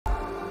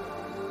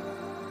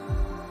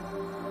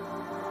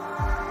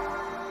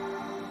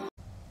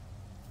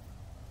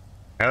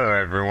Hello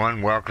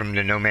everyone, welcome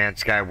to No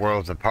Man's Sky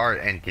Worlds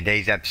Apart, and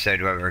today's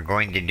episode what we're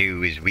going to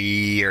do is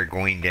we are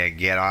going to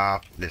get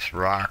off this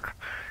rock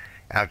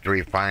after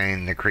we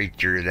find the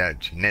creature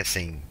that's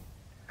missing.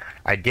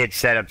 I did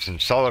set up some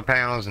solar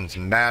panels and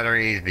some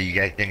batteries, but you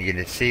guys didn't get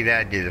to see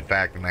that due to the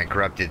fact of my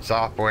corrupted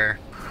software.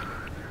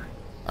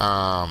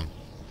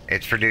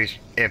 It produced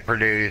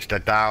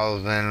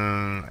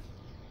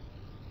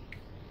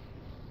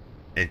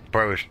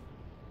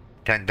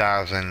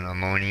 10,000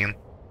 ammonium.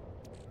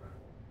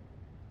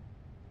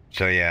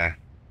 So yeah,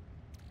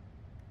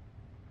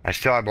 I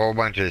still have a whole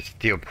bunch of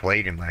steel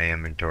plate in my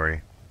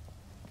inventory.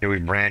 Did we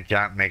branch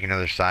out and make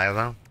another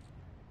silo?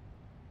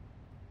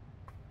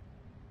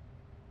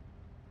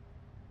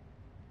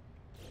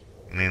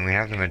 I mean, we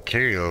have the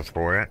materials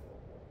for it.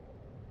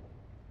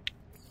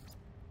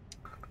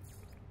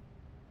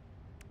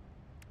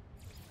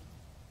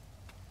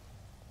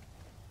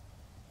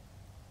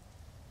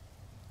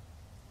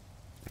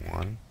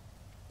 One.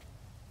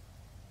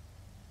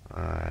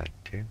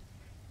 Two.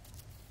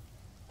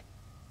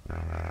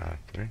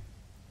 3.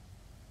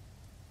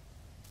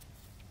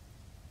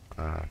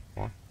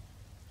 4.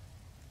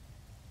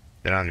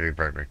 They don't have to be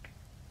perfect.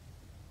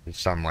 It's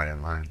somewhat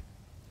in line.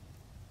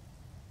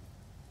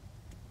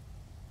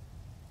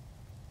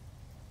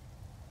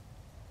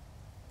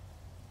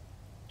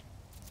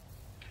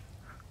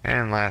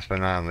 And last but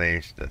not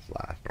least, this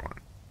last one.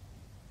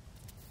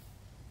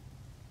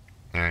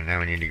 Alright, now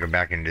we need to go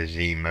back into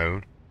Z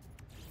mode.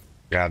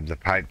 Grab the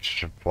pipe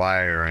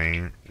supply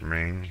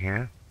ring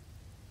here.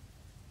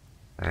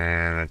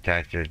 And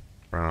attach it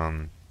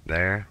from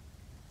there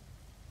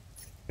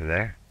to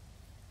there.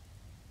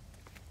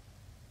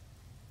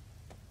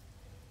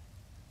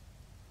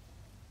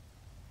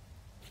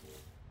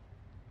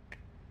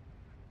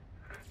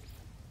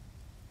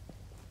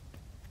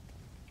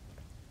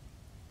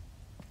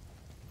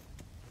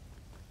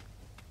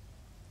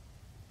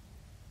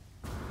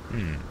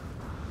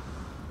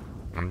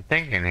 I'm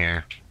thinking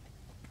here.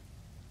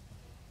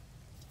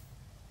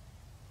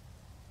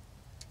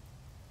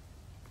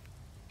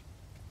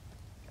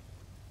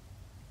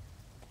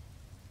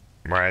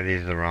 Why are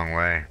these the wrong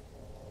way?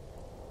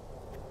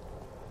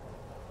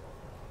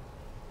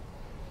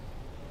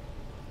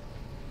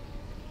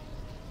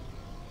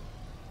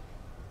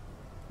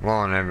 Well,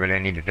 on everybody, I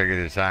need to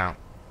figure this out.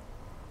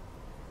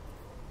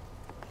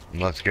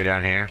 Let's go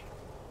down here.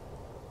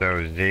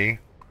 So Z,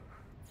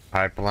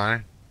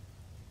 pipeline.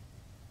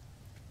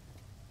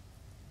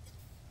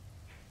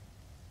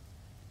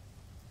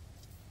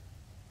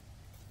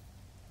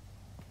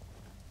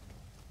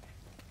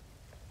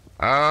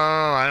 Oh,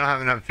 I don't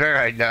have enough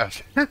ferrite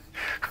dust.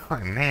 Oh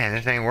man,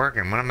 this ain't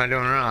working. What am I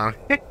doing wrong?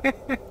 If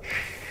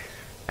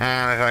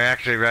I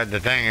actually read the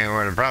thing, it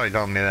would have probably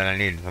told me that I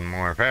needed some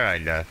more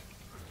ferrite dust.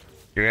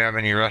 Do we have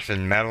any rusted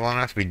metal on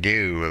us? We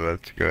do. Well,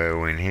 let's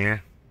go in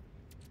here.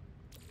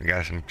 We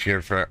got some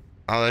pure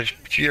oh, there's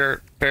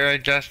pure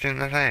ferrite dust in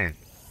the thing.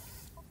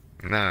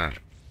 No.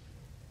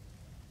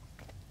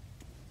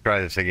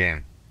 Try this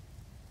again.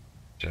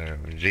 So,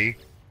 Z.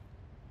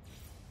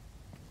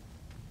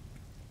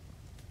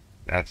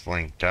 That's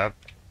linked up.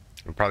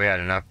 We probably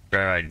had enough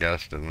ferrite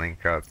dust to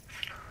link up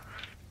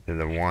to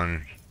the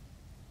one.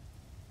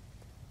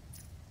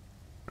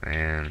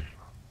 And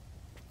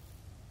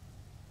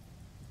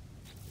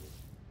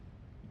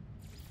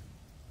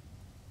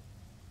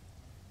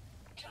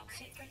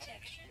toxic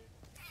protection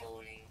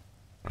falling.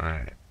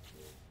 Alright.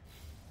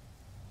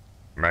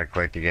 Right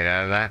click to get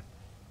out of that.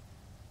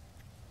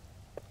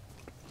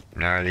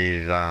 Now are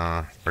these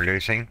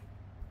producing?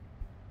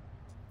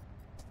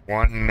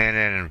 1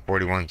 minute and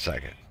 41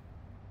 seconds.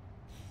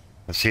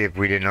 Let's see if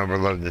we didn't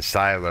overload the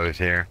silos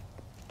here.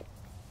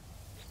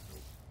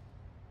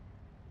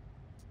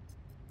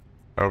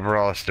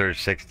 Overall, there's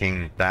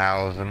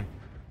 16,000.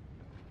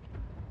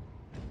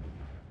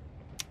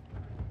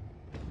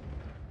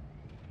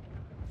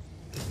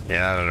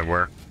 Yeah, that'll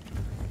work.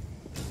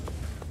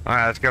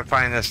 Alright, let's go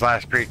find this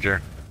last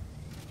creature.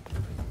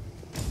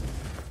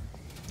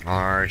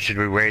 Or should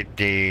we wait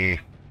the...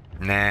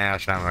 Nah,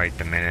 let's not wait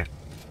the minute.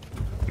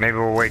 Maybe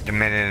we'll wait the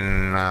minute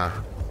and,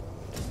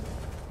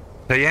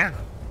 so yeah,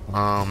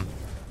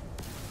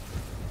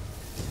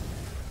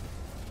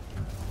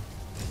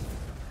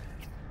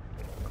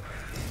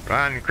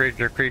 run,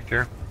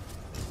 creature.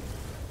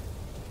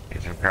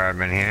 Get some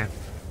carbon here.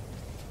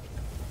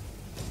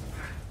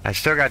 I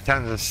still got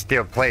tons of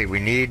steel plate. We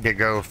need to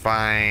go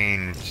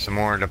find some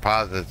more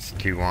deposits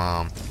to,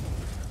 I'm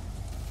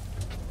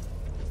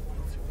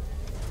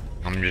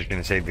just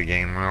gonna save the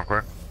game real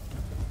quick.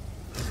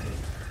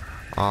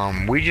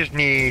 We just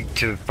need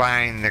to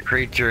find the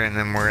creature and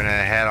then we're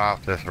gonna head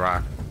off this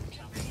rock.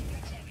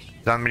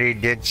 Somebody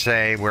did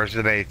say, where's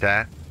the base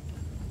at?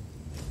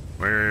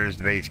 Where's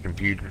the base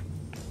computer?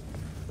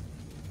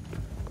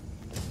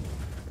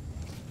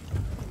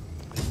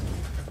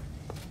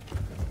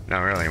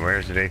 No, really,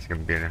 where's the base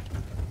computer?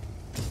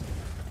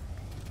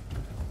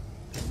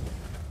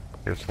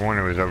 Just one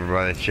that was over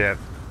by the ship.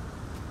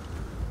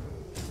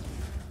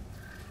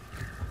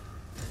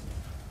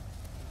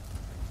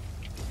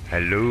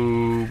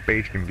 Hello,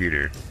 base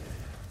computer.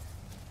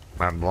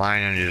 Am I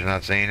blind and just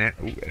not seeing it?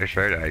 Ooh, there's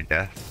Faraday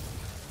death.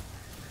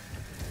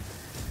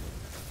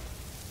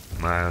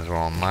 Might as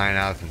well mine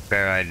out some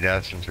Faraday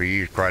dust since we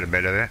use quite a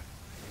bit of it.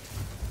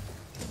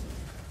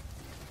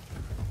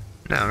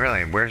 No,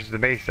 really, where's the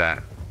base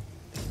at?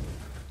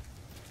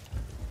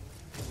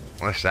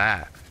 What's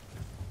that?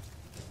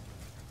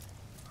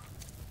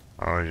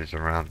 Oh, it's just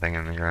a round thing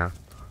in the ground.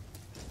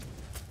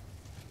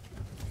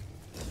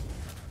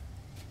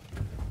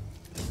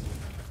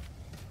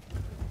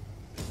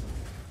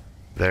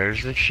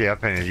 There's the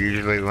ship, and it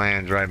usually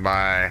lands right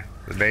by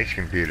the base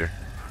computer.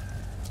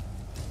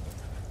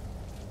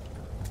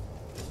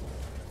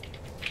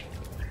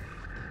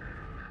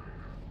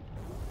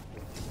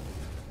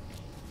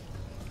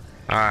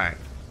 Alright.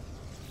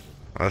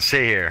 Let's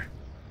see here.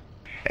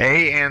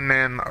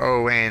 AMMONIA.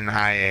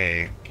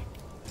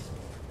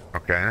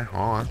 Okay,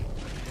 hold on.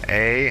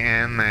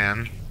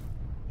 AMM.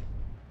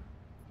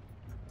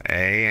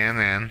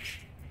 AMM.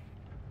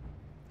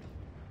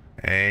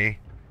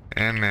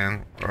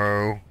 AMMOINA.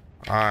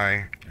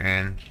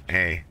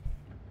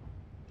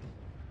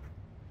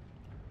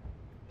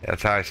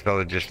 That's how I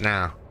spelled it just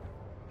now.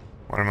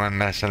 What am I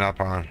messing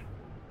up on?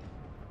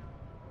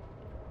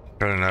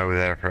 Put an O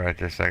there for right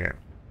this second.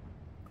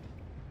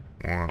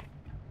 Well,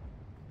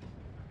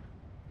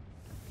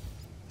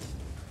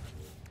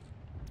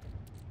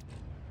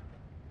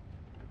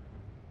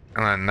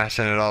 am I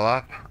messing it all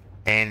up?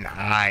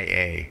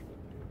 NIA.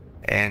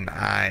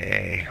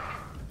 NIA.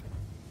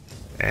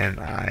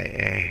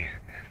 NIA.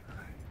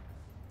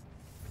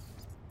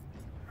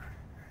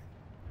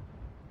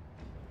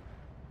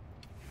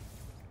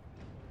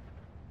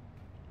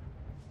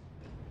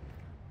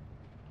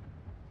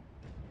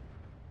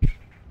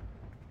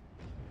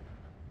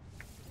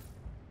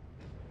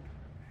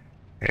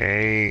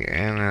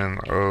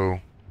 AMMO.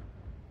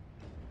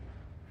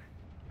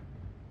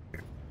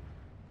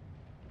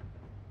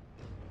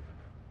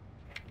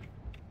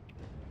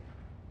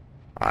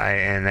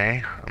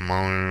 INA.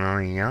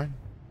 Ammonia.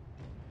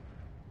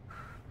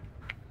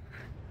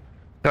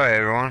 Sorry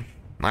everyone,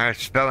 my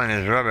spelling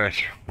is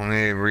rubbish. Let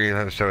me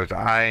read. So it's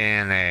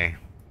INA.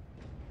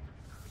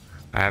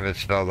 I have it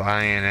spelled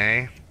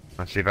INA.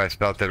 Let's see if I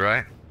spelled it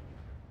right.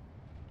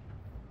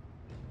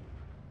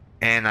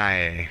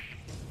 NIA.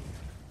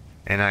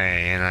 NIA,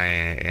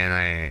 NIA,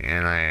 NIA,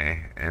 NIA,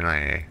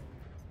 NIA.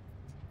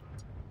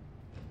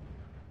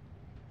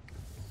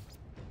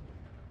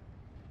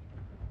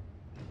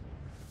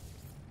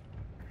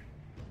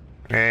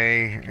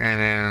 A and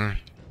then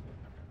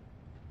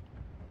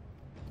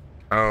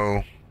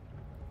O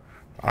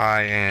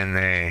I N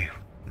A.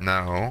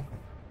 No.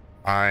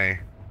 A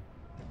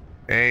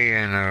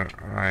N O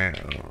I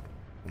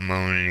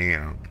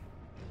ammonium.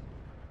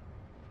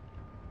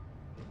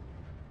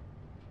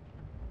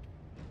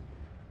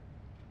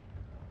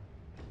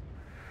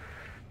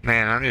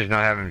 Man, I'm just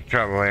not having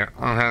trouble here.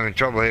 I'm having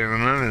trouble here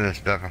remembering this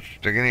stuff.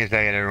 So give me a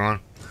second,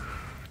 everyone.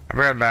 I'll be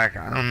right back.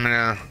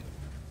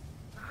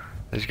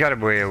 There's gotta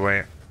be a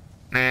way.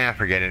 Nah,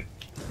 forget it.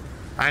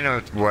 I know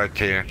what's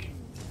here.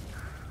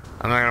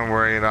 I'm not gonna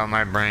worry about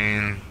my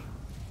brain.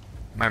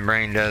 My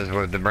brain does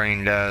what the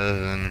brain does,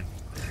 and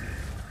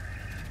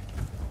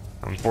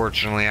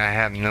unfortunately, I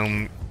have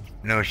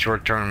no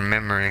short-term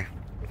memory.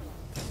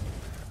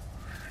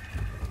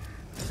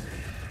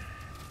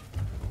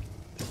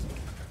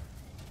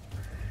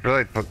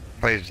 Really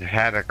plays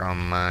havoc on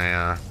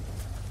my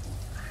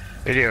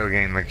video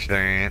game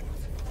experience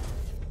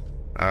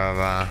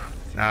of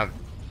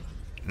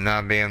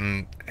not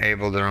being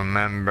able to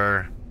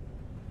remember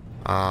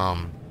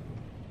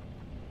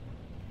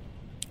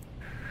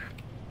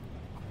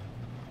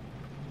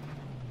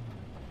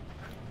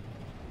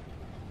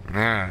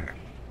alright,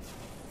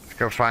 let's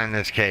go find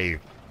this cave.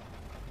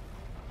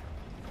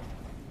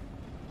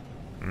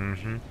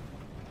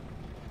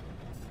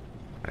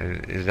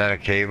 Is that a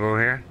cave over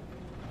here?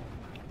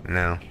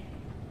 No.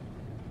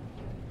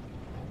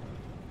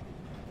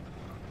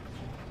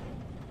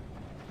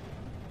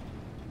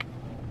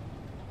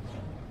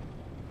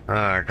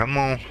 Come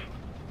on.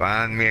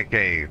 Find me a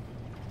cave.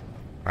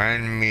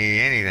 Find me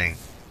anything.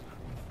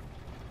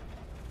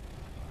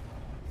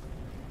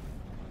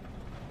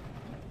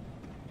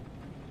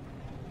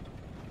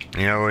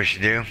 You know what we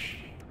should do?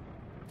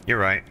 You're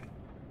right.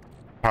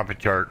 Pop a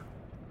chart.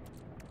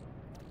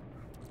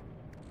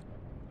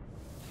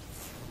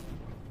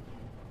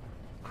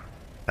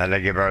 That'll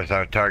give us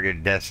our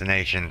target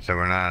destination so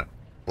we're not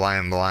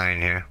flying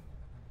blind here.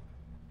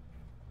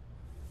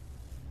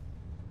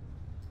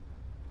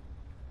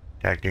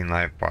 Detecting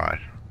life pod.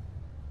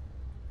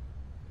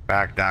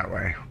 Back that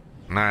way.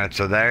 Alright,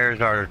 so there's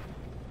our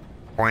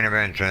point of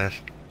interest.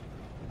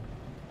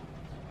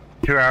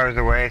 2 hours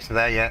away, so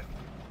that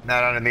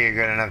ought to be a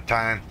good enough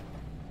time.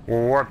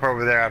 We'll warp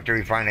over there after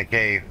we find a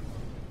cave.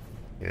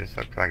 This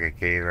looks like a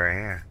cave right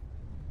here.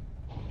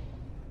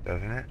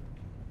 Doesn't it?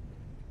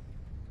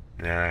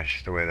 Yeah, it's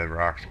just the way the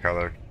rock's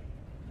colored.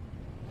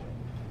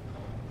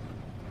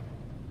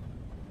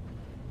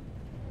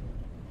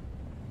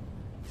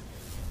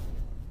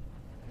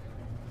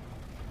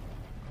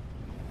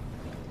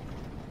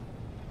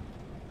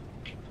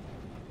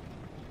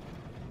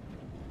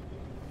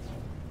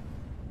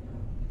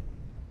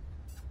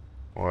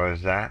 What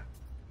was that?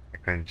 I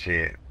couldn't see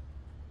it.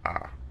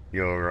 Oh,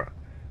 you'll.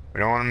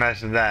 We don't want to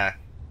mess with that.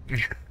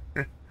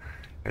 There's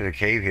a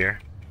cave here.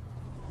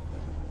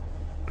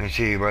 Let me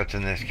see what's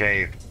in this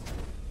cave.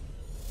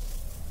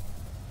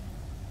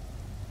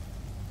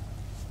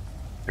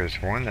 There's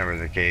one. There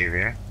was a cave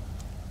here.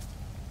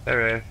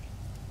 There is.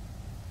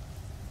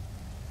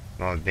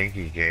 Little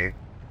dinky cave.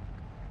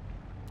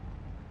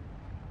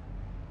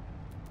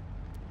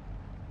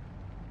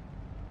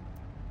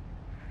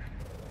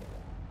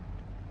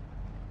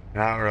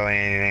 Not really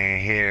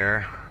anything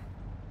here.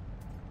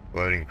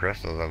 Floating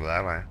crystals over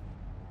that way.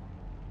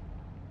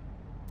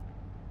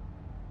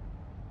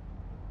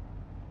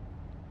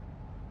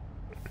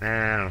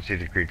 I don't see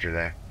the creature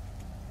there.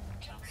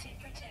 Toxic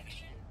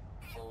protection.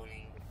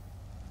 Falling.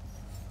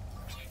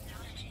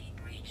 Technology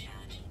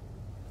recharge.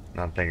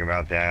 Not thinking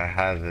about the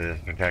hazardous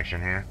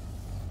protection here.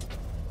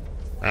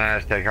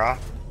 Let's take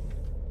off.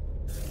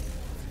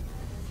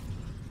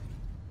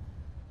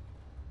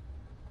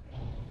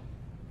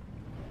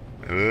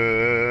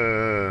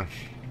 Ooh.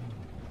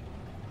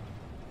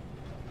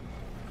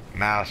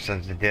 Mouse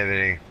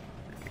sensitivity.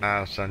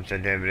 Mouse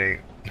sensitivity.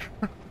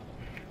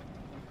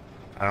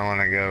 I don't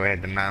want to go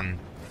hit the mountain.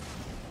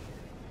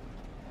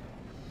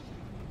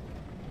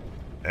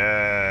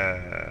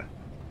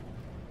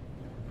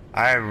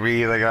 I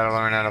really gotta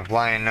learn how to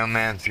fly in No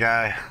Man's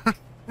Sky.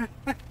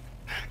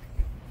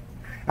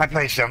 I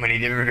play so many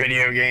different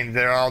video games,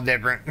 they're all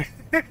different.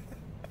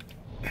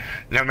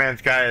 No Man's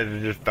Sky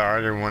is just the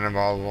harder one of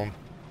all of them.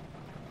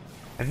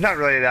 It's not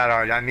really that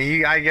hard. I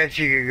mean, I guess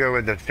you could go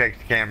with the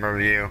fixed camera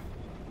view.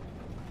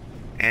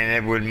 And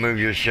it would move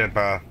your ship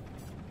up.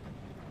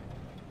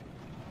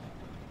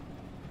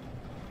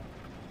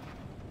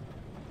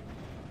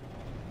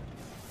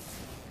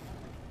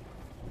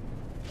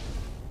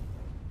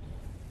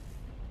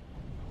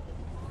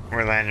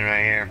 We're landing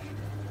right here.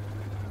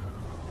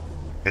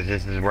 Because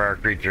this is where our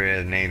creature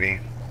is, maybe.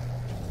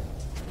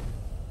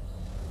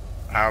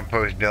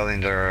 Outpost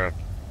buildings are a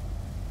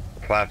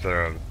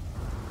plethora of.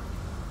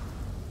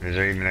 Is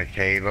there even a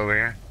cave over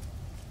here?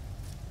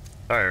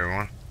 Sorry,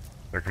 everyone.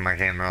 Looking my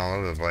camera all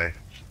over the place.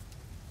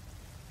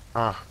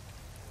 Huh.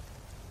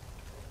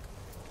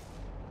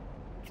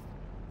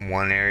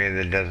 One area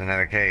that doesn't have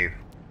a cave.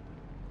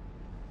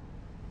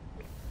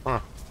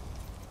 Huh.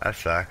 That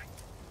sucks.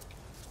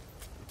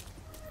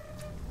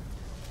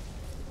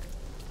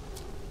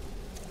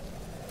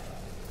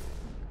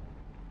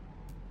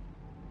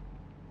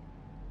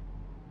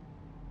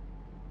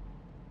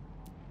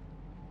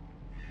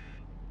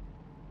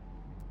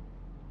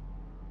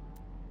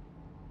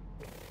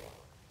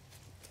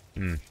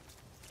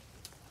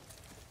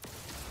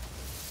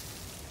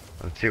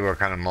 Let's see what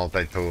kind of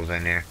multi-tools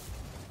in here.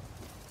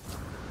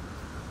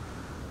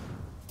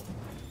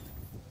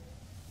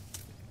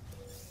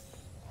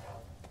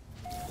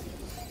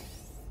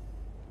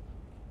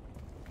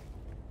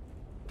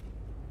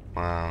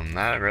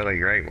 Not a really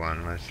great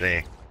one. Let's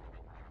see.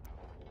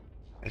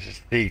 This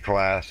is C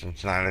class.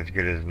 It's not as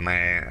good as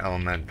my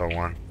elemental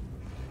one.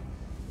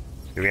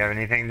 Do we have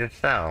anything to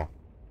sell?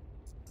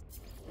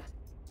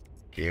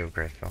 Geo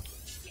crystal.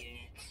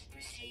 Units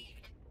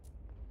received.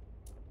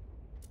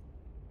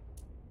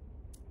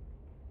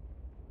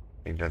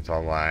 I think that's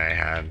all I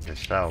have to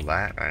sell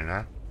that right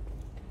now.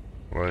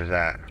 What was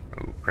that?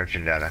 Ooh,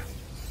 Christian data.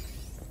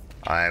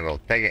 I will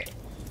take it.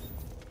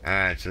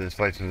 Alright, so this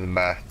place is the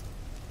best.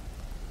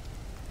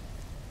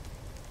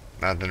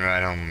 Nothing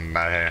right home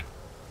about here.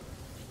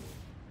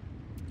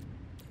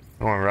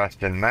 More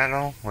rusted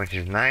metal, which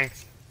is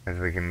nice, because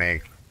we can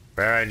make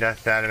ferrite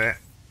dust out of it.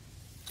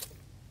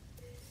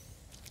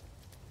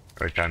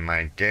 Which I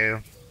might do.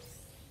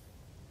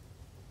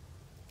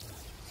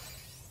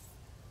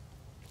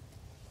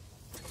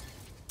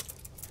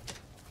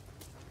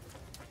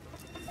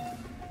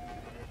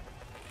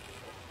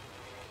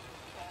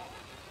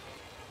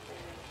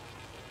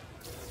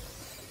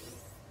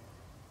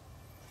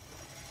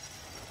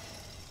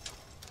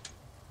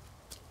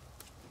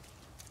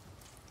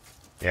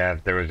 Yeah,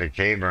 if there was a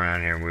cave around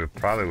here, we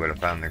probably would have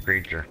found the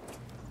creature.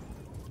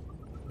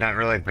 Not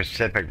really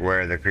specific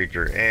where the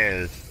creature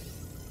is,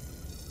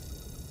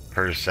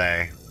 per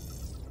se.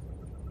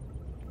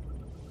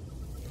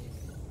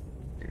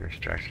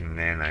 Extraction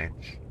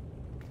nanites.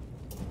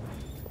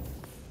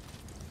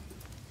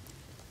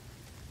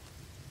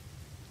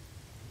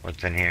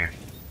 What's in here?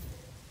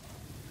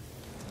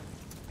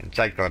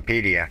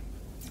 Encyclopedia.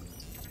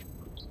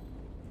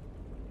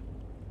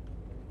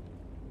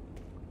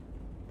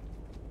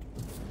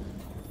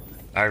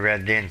 I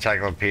read the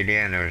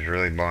encyclopedia and it was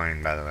really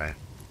boring, by the way.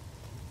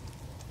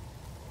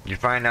 You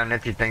find out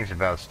nifty things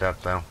about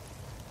stuff, though.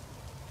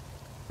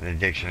 In the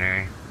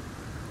dictionary.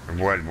 Or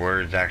what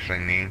words actually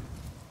mean.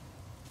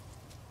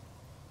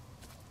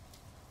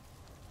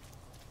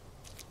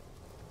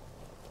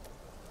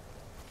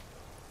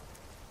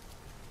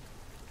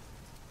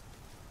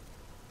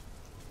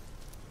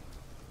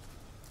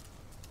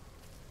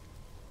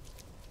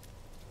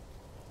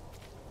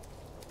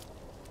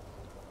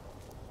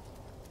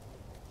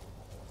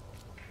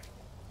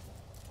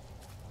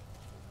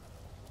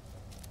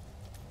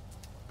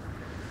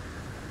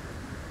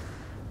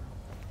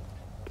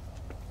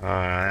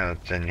 Alright,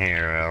 what's in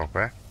here real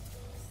quick?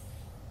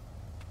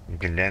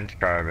 Condensed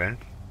carbon.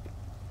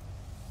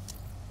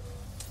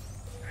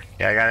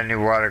 Yeah, I got a new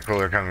water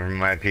cooler coming from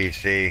my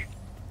PC. If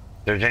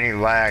there's any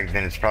lag,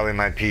 then it's probably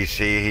my PC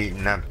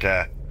heating up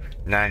to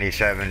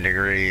 97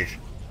 degrees.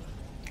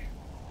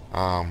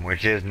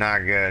 Which is not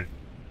good.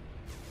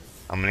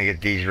 I'm gonna get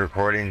these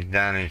recordings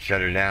done and shut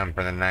her down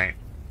for the night.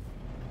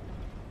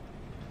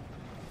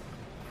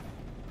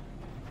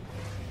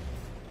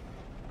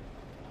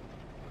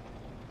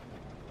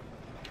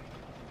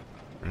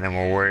 And then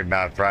we'll worry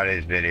about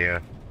Friday's video.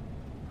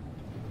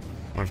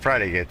 When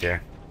Friday gets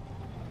there.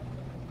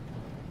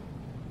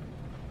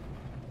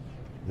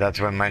 That's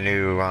when my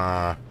new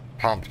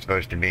pump's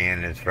supposed to be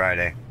in, is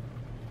Friday.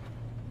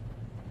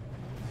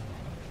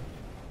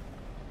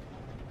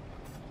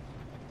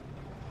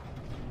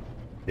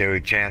 Do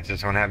we chance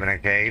this one having a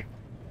cave?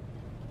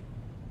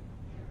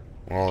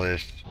 We'll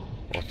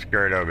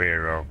skirt over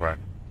here real quick.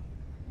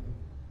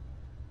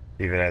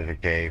 See if it has a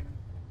cave.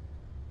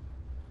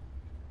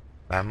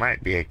 That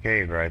might be a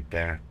cave right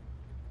there.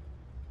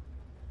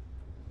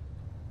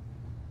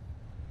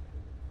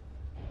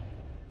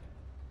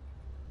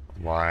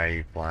 Why are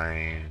you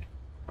flying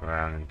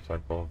around in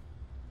circles?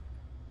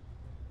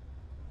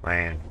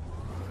 Land.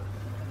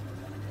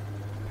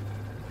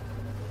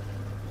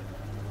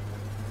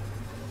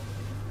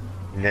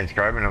 And there's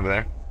carbon over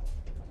there.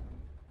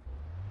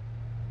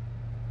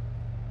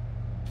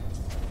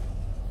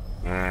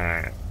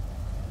 Alright.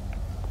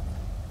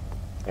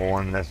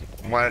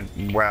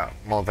 What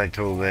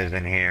multi-tool is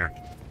in here?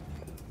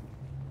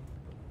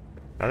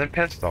 Another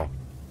pistol.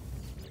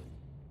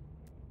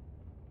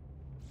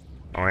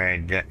 Oh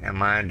wait,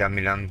 am I a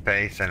dummy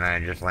face and I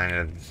just landed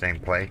at the same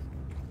place?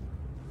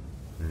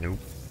 Nope.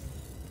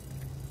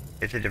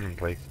 It's a different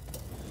place.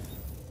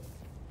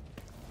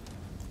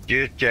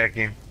 Just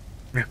checking.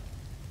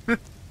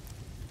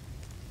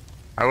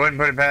 I wouldn't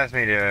put it past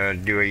me to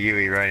do a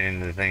UE right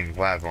into the same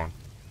platform.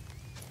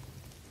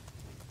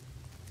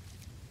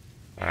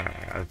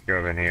 Alright, let's go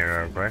over in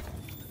here real quick.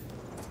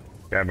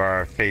 Grab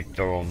our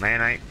faithful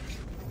nanite.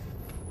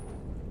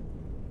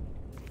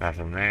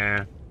 Nothing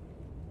there.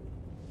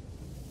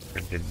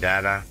 Get the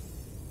data.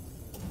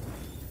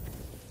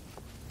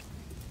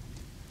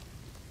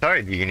 Sorry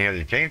if you can hear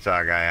the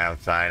chainsaw guy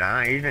outside,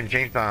 huh? He's been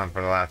chainsawing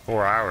for the last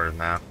 4 hours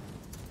now.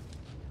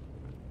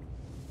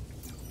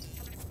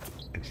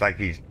 It's like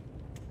he's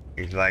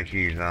it's like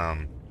he's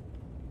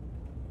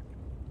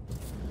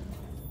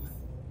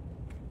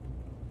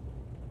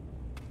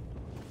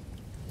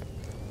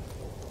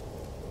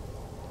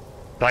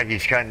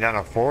cutting down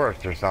a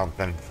forest or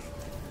something.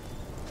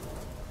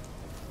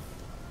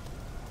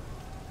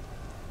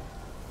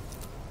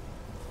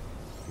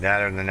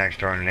 That or the next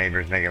door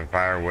neighbor's making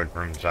firewood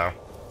for himself.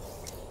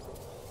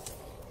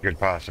 Good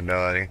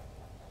possibility.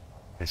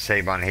 To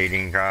save on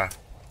heating costs.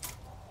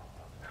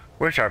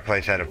 Wish our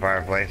place had a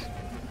fireplace.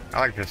 I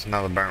like to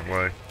smell the burnt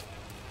wood.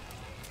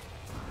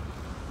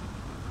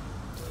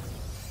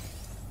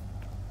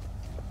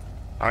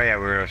 Oh yeah,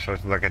 we were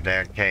supposed to look at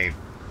that cave.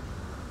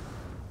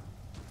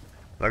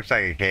 Looks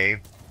like a cave.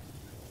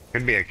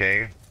 Could be a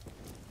cave.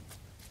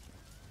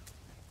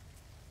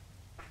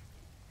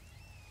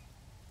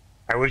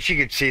 I wish you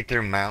could see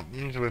through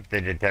mountains with the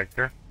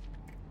detector.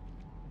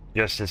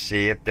 Just to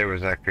see if there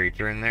was a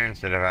creature in there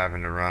instead of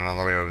having to run all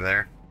the way over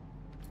there.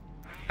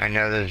 I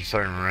know there's a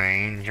certain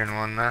range and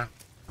whatnot.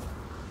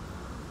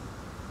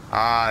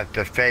 Ah, it's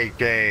a fake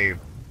cave.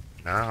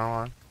 No, hold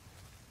on.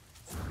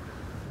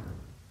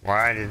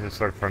 Why does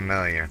this look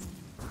familiar?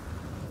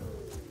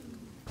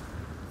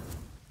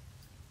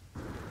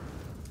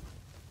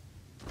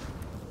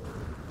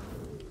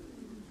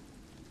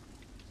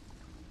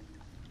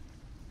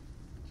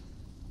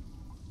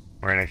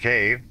 We're in a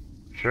cave,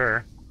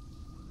 sure.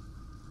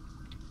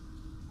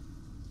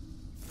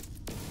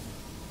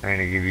 I'm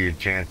gonna give you a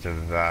chance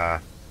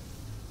of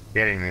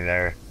getting me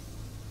there.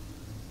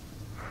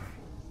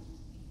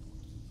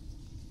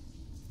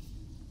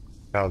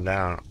 Fell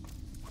down.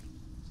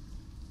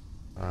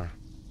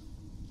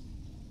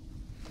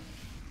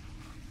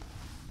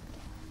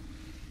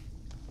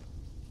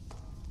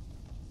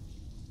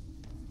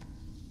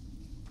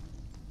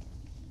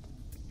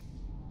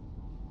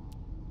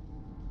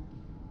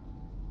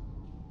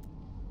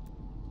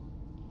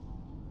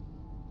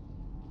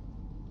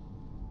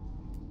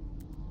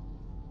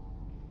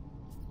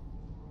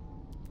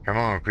 Come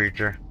on,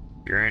 creature.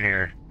 You're in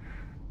here.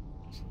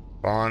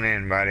 Spawn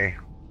in, buddy.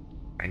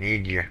 I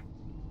need you.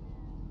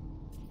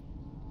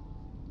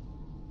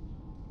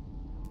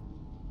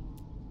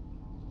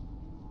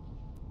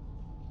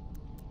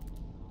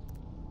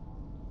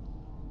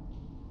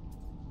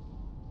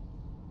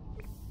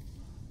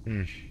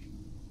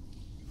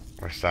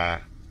 What's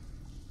that?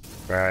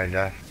 Bad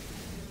enough.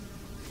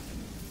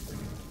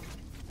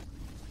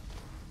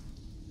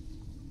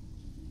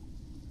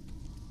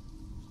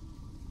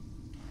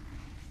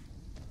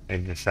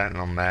 Is the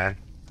sentinel mad?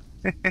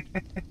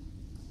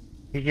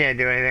 He can't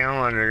do anything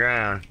on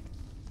underground.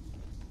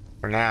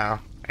 For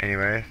now,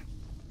 anyways.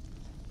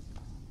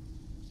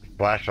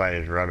 Flashlight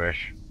is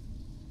rubbish.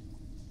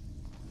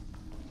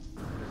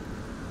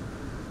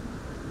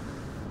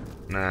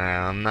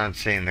 Nah, I'm not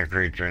seeing the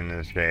creature in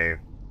this cave.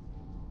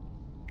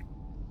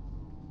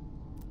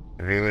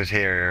 If he was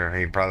here,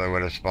 he probably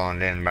would have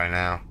spawned in by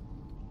now.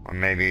 Or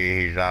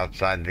maybe he's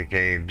outside the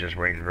cave just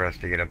waiting for us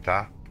to get up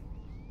top.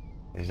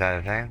 Is that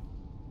a thing?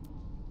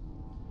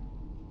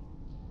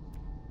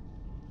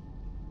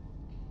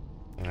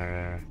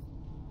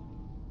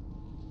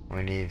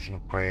 We need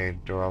some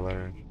cave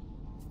dwellers.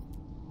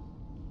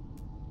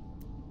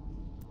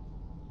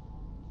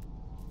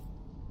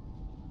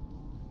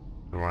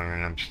 You're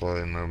wondering, I'm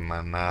slowly moving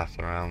my mouse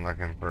around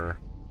looking for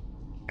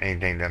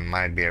anything that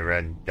might be a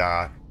red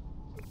dot.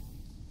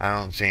 I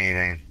don't see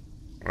anything.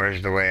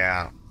 Where's the way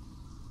out?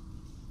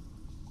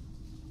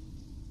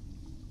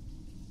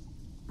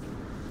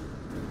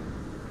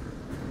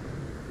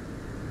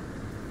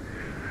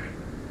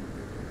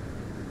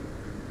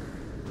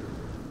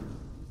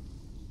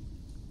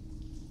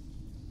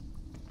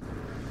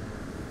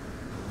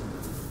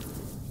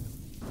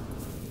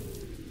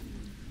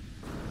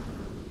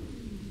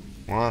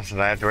 Well, since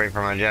I have to wait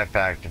for my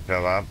jetpack to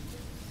fill up,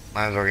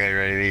 might as well get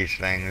rid of these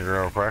things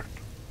real quick.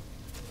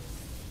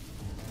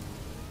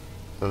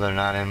 So they're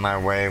not in my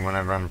way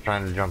whenever I'm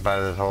trying to jump out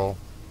of this hole.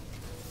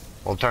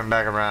 We'll turn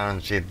back around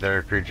and see if there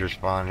are creatures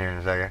spawn here in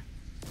a second.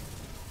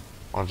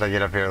 Once I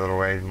get up here a little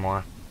ways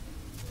more.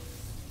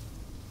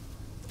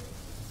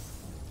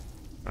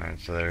 Alright,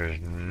 so there's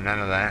none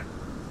of that.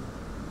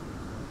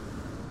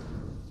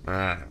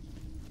 Alright.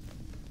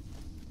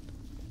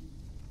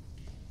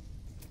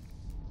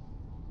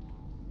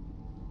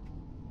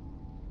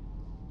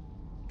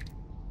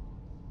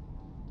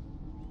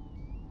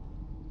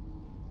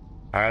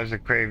 How's the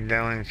cave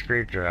dwelling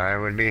creature? I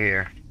would be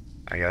here.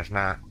 I guess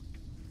not.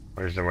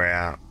 Where's the way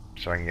out?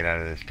 So I can get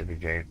out of this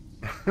stupid cave.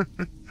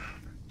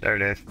 There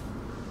it is.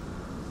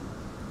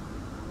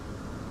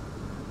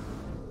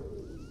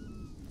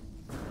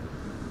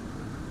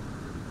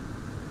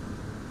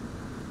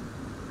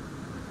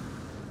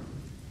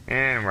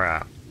 And we're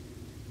out.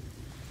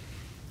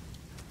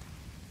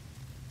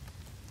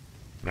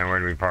 Now where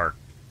do we park?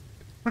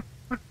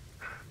 Could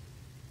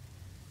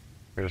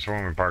have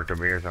sworn we parked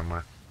over here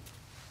somewhere.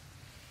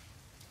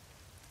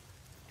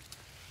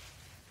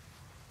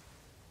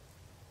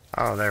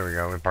 Oh, there we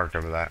go. We parked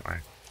over that way.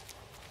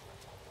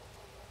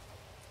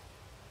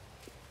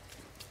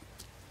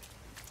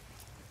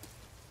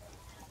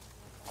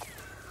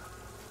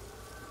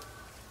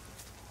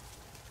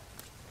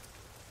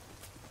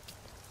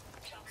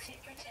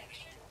 Toxic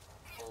protection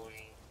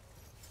falling.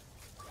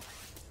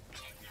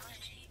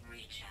 Technology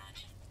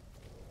recharge.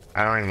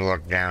 I don't even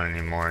look down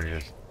anymore.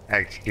 Just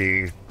X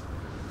key,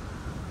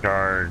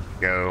 charge,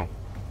 go.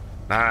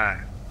 Alright.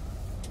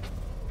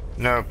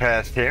 No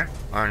pest here.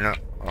 Or no.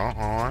 Oh,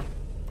 hold on.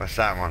 What's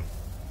that one?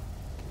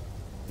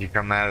 You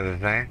come out of the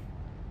thing?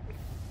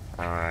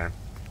 Alright.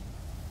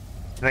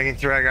 Making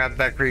sure I got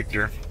that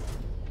creature.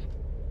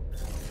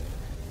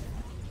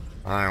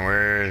 Alright,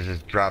 where is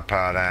this drop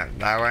pod at?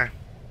 That way?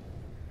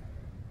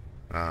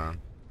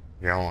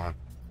 Yeah, hold on.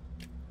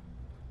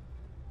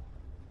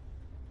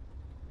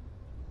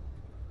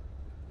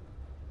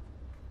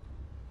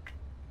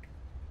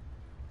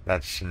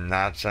 That's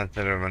not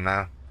sensitive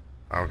enough?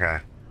 Okay.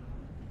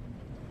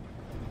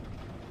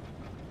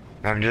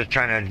 I'm just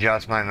trying to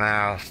adjust my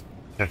mouse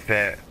to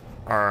fit,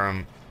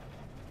 because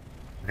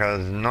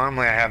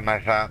normally I have my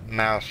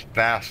mouse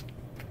fast,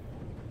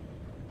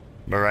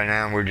 but right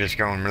now we're just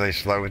going really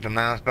slow with the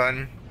mouse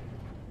button.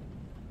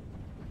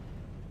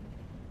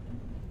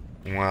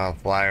 Well, I'll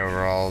fly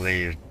over all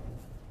these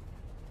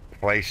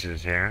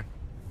places here.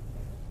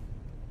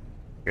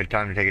 Good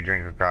time to take a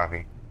drink of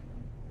coffee.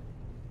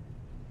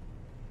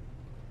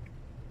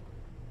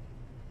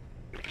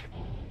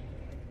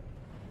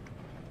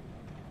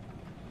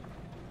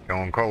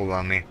 Going cold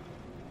on me.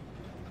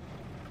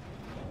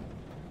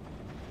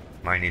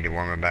 Might need to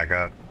warm it back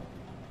up.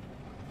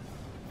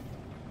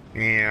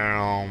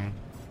 Yeah.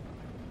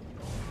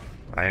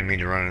 I didn't mean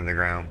to run into the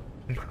ground.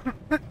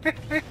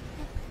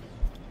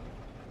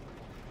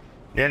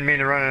 Didn't mean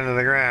to run into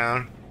the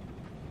ground.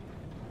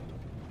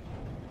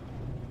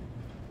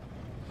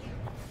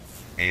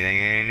 Anything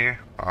in here?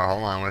 Oh,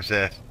 hold on. What's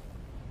this?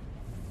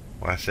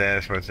 What's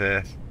this? What's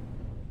this?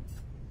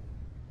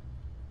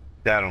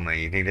 Settlement.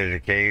 You think there's a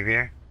cave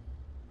here?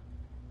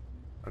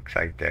 Looks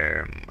like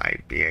there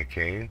might be a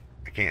cave.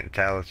 I can't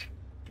tell. It's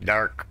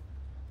dark.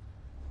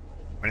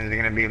 When is it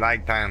gonna be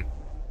light time?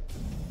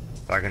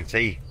 So I can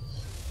see.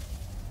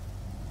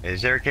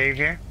 Is there a cave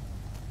here?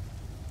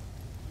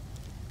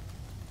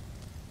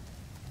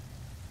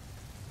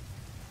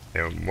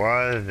 If it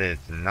was,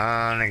 it's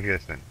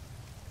non-existent.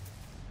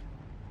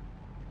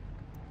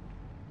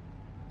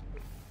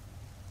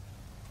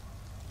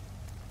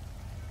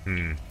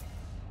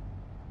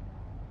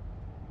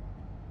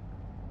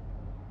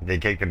 Did they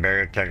take the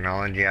barrier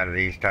technology out of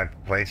these type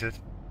of places?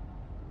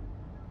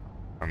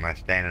 Or am I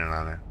standing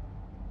on it?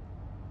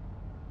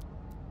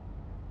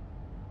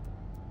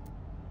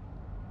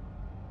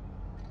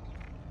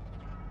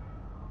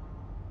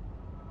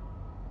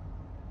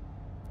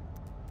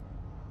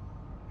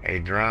 Hey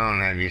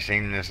drone, have you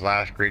seen this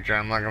last creature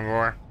I'm looking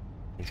for?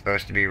 It's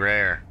supposed to be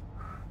rare.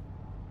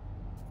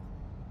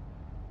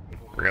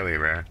 Really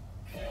rare.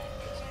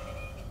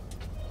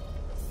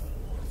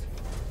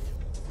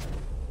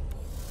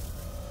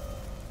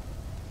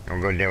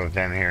 We'll go deal with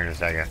them here in a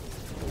second.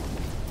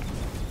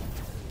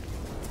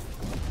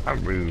 How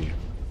rude.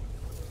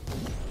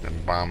 They're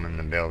bombing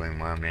the building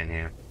while I'm in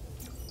here.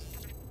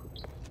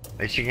 At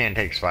least you can't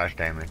take splash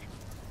damage.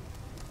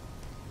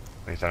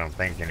 At least I don't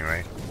think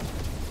anyway.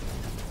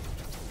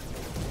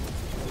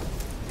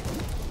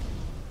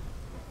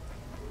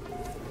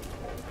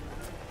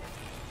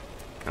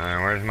 Alright,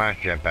 where's my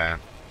ship at?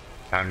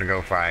 Time to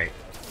go fight.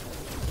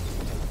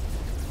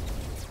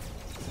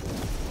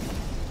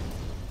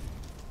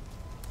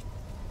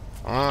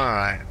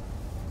 Alright.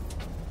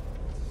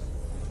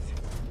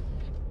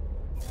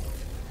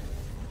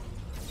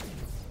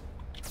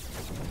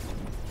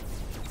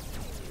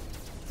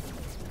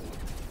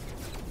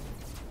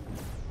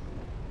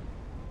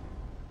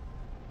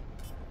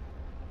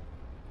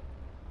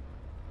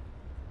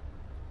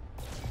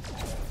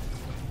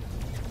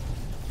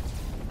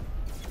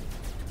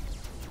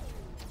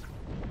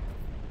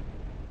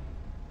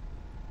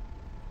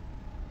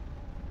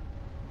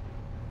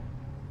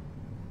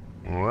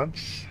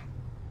 Whoops.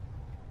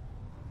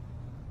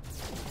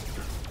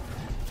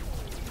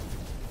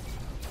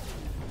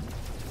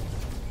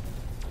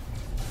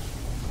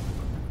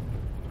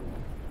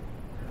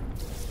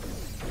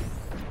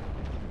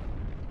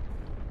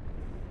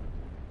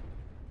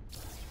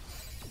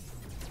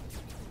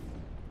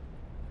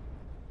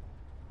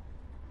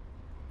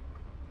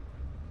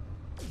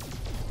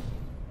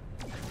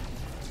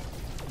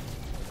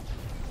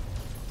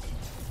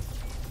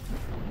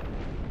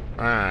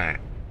 Alright.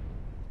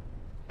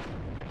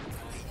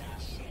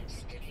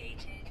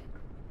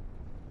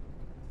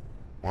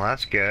 Well,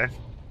 that's good.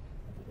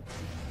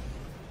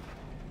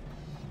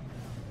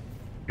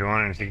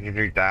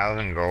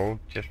 263,000 gold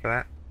just for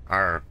that?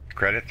 Or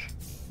credits?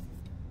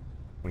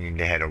 We need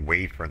to head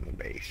away from the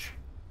base.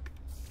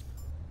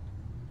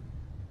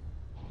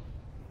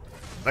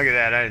 Look at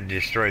that, I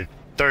destroyed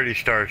 30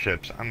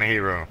 starships. I'm a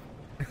hero.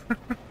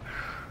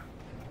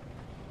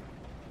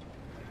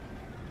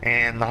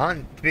 And the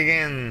hunt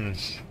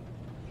begins.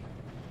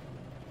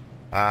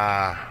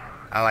 I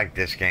like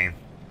this game.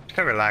 It's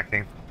so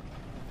relaxing.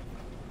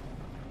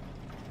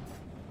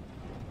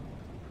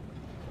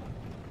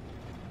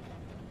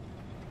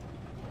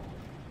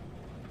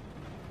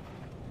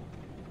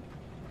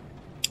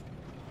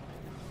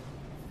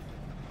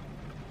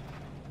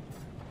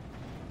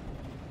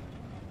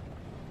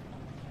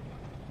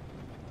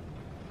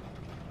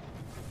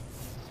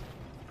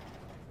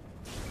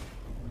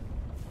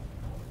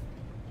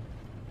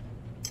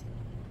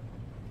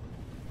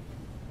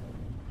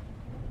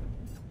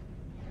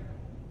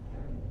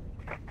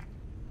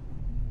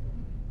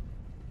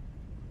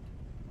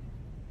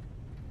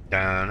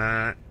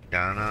 Donna,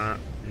 Donna,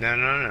 no,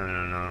 no, no,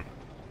 no, no.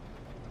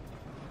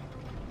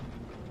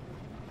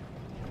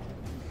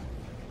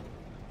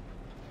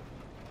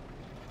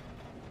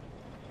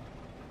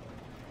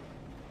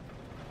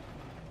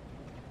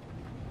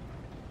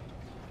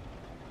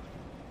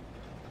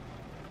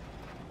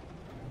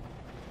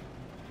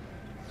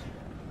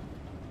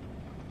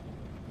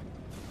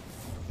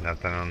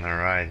 Nothing on the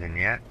horizon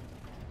yet.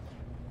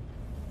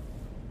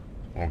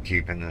 We'll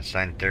keep in the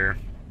center,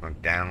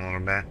 look down a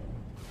little bit.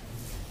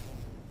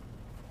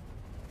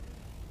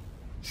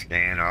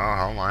 Scan, oh,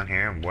 hold on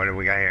here. What do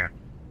we got here?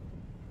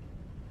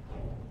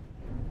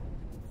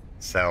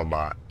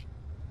 Cellbot.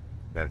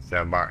 That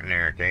Cellbot in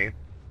there a cave?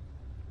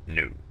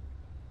 No.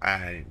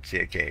 I didn't see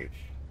a cave.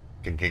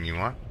 Continue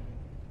on.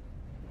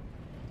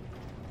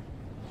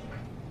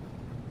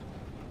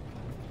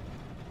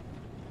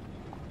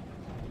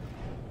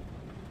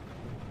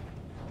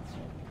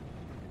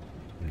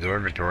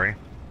 Observatory.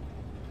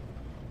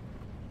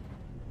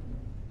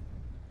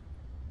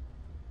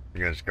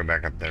 Let's go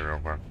back up there real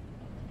quick.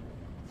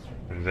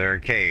 Is there a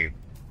cave?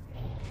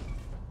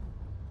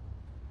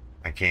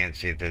 I can't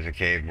see if there's a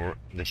cave.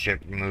 The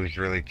ship moves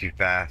really too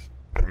fast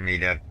for me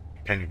to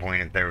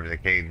pinpoint if there was a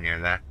cave near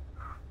that.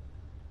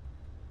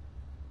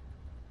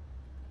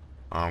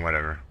 Oh,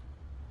 whatever.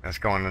 Let's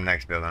go on to the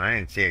next building. I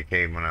didn't see a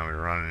cave when I was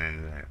running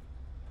into there.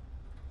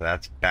 So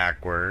that's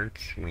backwards.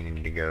 We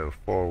need to go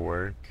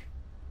forward.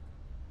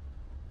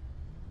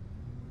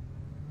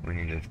 We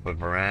need to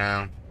flip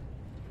around.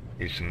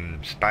 Do some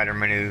spider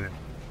maneuvers.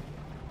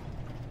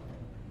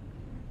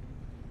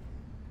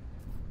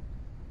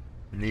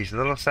 These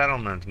little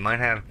settlements might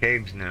have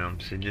caves in them,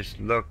 so just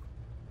look.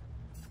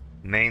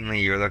 Mainly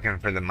you're looking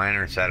for the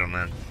minor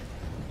settlements.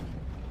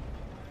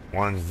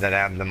 Ones that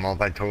have the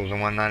multi-tools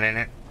and whatnot in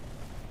it.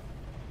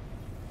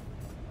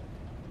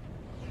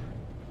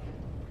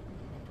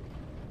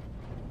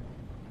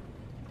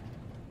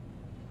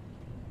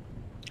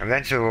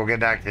 Eventually we'll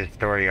get back to the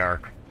story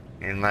arc.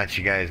 Unless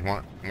you guys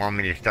want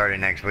me to start it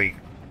next week.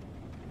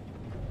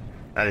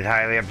 That is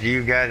highly up to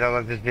you guys. I'll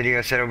let this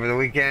video sit over the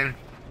weekend.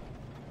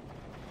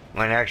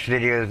 My next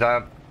video is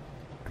up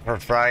for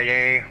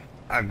Friday.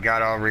 I've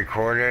got all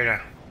recorded,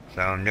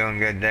 so I'm doing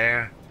good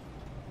there.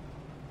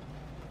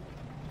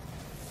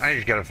 I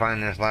just gotta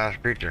find this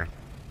last creature.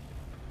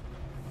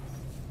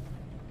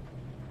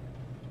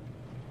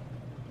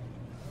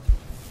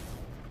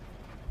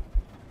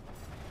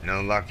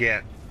 No luck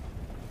yet.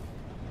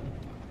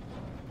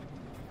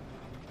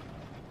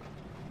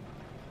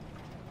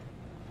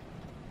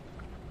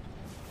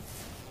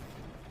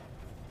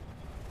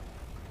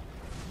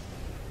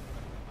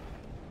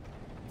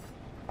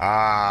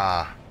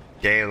 Ah,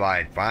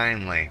 daylight,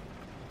 finally.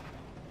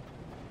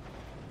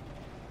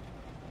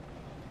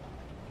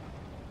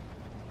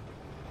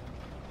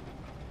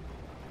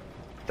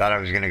 Thought I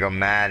was gonna go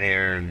mad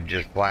here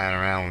just flying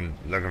around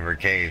looking for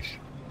caves.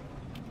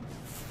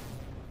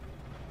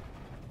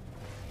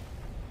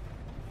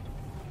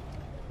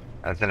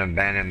 That's an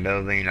abandoned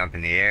building up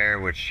in the air,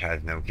 which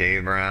has no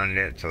cave around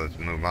it, so let's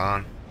move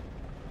on.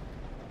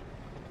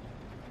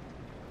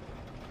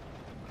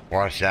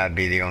 Watch that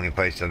be the only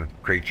place a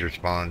creature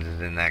spawns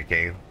is in that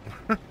cave.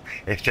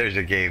 If there's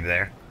a cave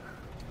there.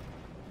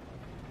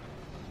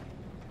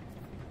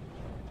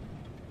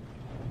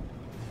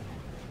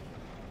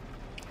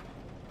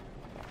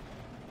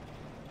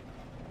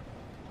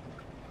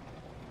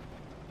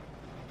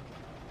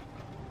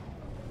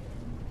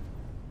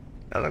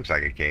 That looks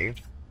like a cave.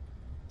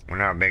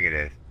 Wonder how big it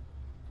is.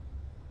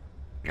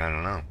 I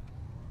don't know.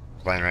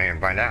 Let's land right here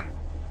and find out.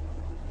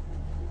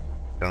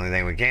 The only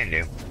thing we can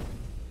do.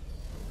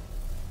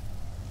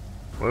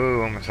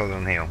 Woo, almost fell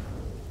down the hill.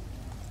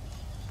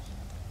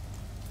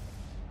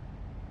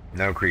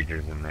 No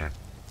creatures in there.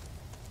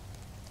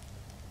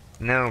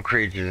 No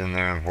creatures in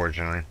there,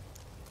 unfortunately.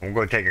 We'll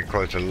go take a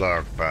closer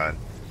look, but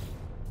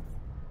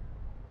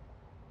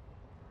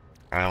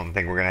I don't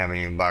think we're gonna have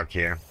any luck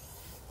here.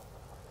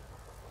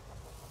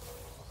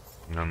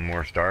 No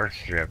more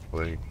starship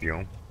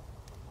fuel.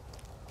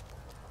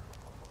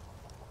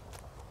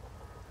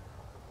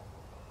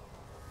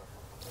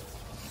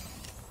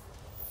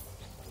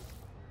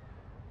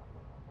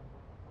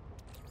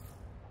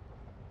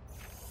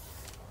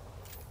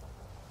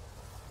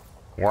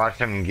 Watch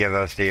them give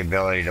us the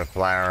ability to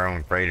fly our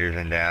own freighters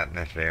into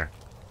atmosphere.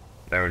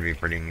 That would be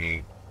pretty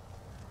neat.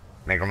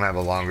 Make them have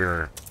a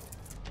longer...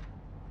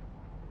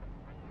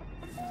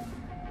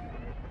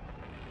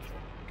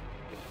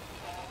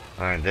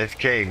 Alright, this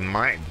cave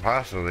might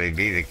possibly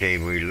be the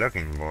cave we're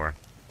looking for.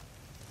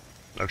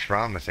 Looks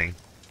promising.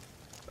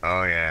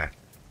 Oh yeah.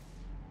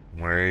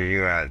 Where are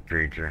you at,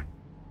 creature?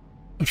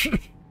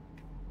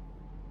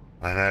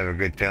 I have a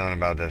good feeling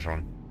about this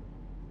one.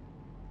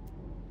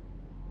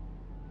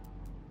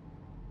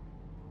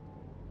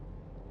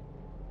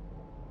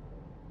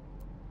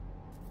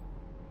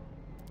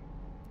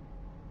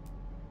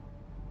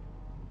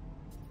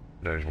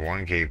 There's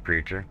one cave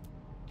creature.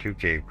 Two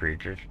cave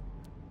creatures.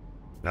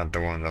 Not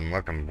the ones I'm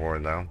looking for,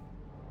 though.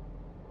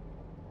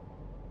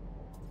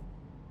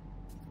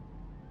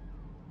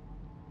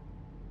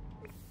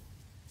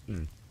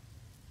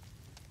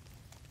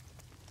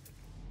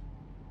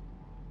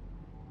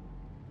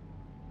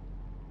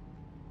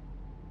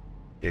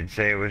 Did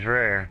say it was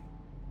rare.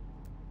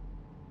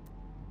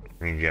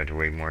 Means you have to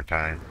wait more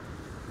time.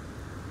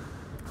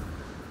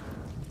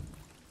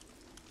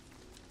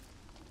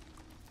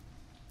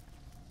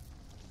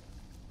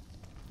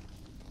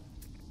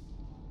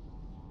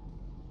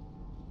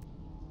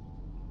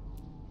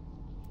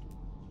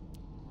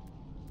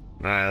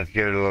 Alright, let's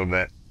give it a little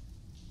bit.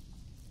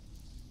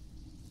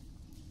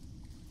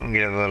 I'll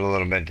give it a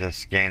little bit to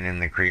scan in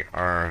the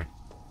or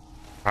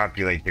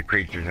populate the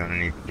creatures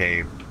underneath the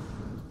cave.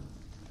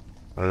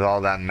 That's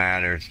all that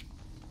matters.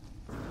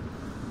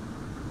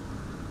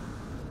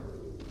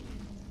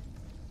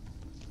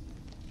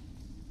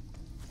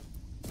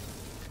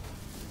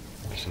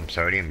 There's some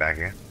sodium back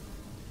here.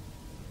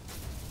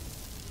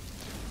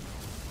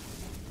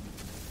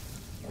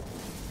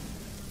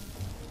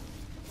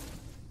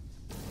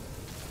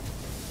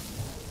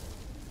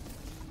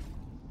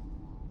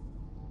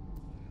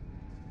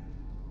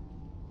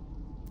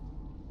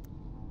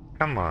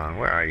 Come on,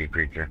 where are you,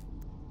 creature?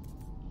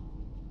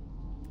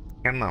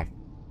 Come on.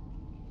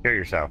 Show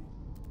yourself.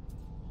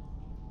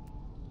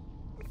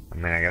 I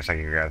mean, I guess I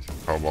can grab some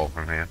cobalt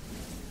from here.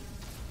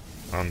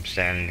 I'm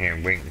standing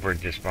here waiting for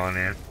it to spawn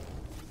in.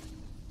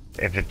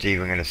 If it's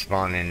even going to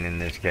spawn in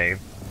this cave.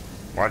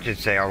 Watch it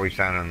say always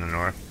found in the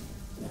north.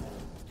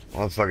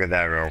 Let's look at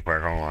that real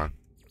quick, hold on.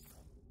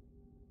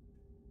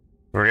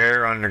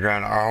 Rare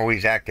underground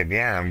always active,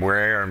 yeah.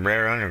 Rare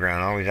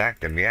underground always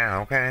active, yeah,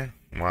 okay.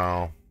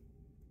 Well,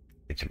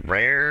 it's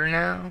rare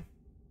now?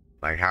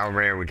 Like, how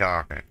rare are we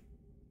talking?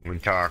 We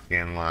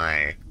talking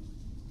like,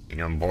 you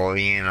know,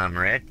 bullion, I'm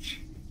rich?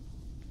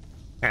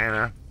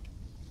 Kinda.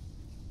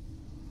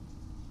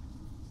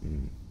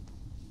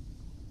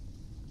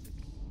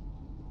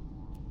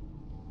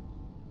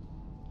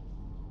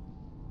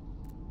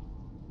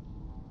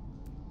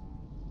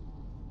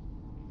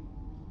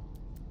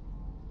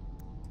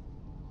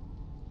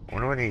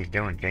 Wonder what he's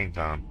doing,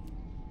 chainsaw.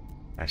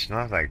 That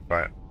smells like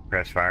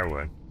pressed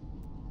firewood.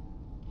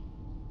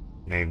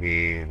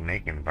 Maybe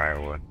making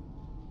firewood.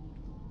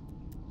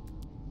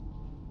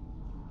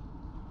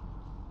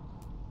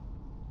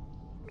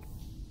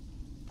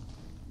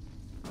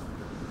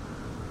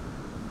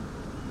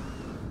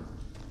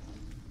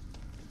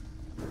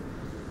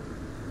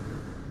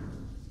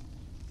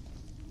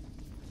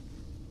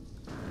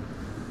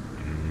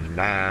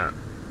 Nah,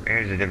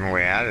 here's a different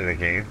way out of the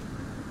cave.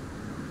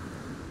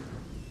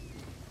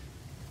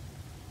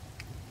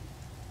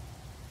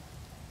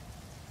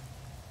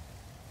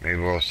 Maybe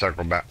we'll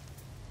circle back.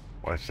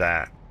 What's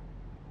that?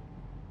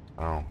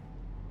 Oh.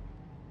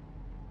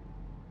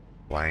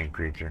 Flying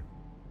creature.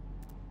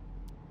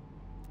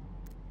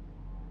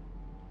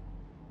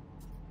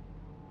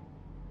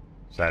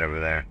 What's that over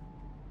there?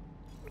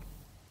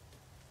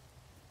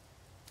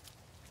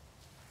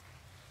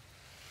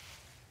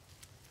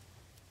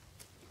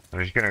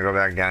 I'm just gonna go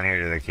back down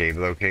here to the cave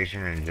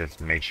location and just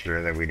make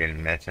sure that we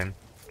didn't miss him.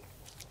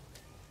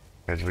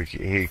 Because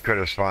he could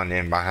have spawned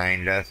in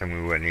behind us and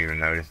we wouldn't even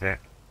notice it.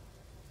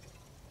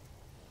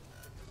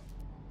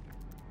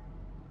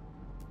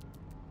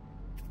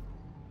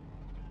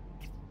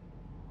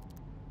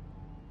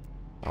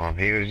 Well, if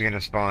he was gonna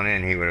spawn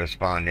in, he would have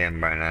spawned in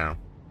by now.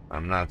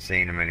 I'm not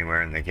seeing him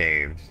anywhere in the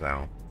cave,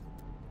 so...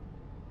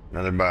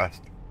 Another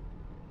bust.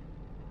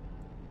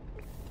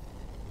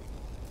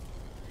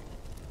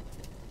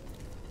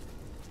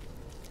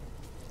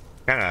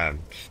 Kinda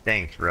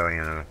stinks, really,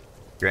 in the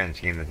grand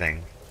scheme of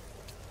things.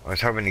 I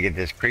was hoping to get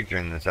this creature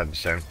in this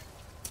episode.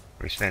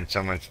 We spent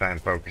so much time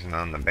focusing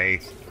on the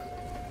base.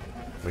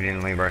 We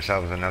didn't leave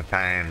ourselves enough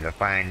time to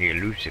find the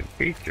elusive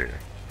creature.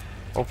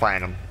 We'll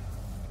find him.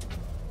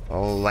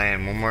 We'll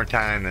land one more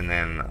time and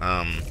then,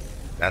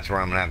 that's where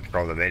I'm gonna have to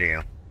call the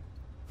video.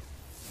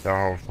 So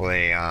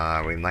hopefully,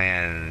 we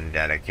land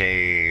at a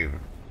cave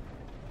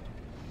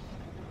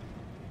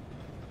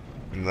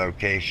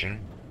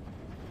location.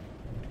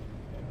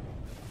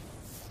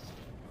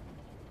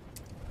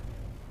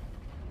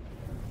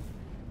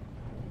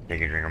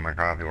 Take a drink of my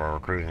coffee while we're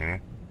cruising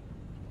here.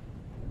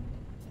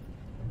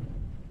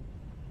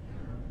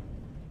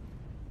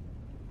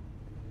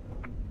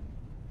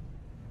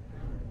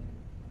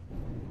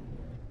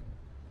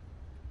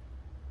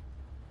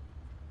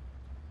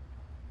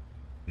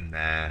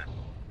 Nah.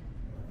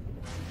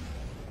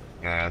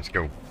 Yeah, let's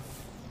go.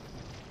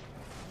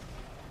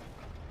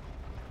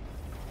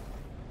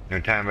 No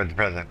time but the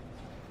present.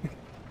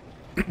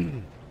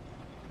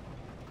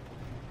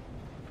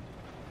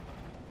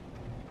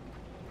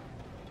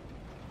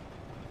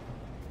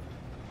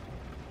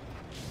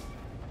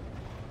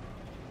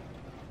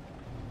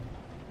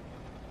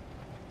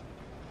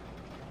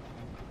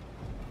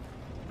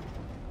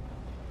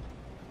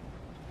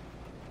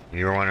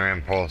 You were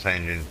wondering pulse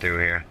engine through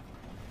here.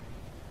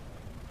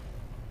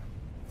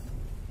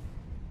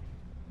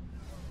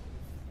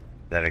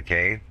 Is that a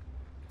cave?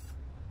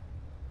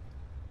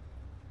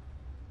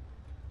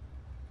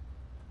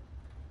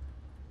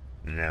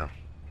 No.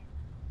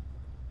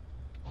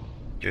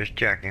 Just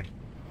checking.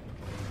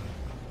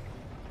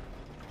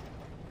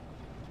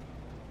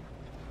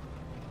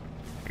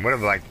 Would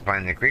have liked to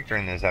find the creature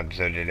in this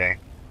episode today.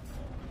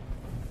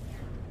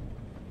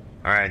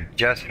 Alright,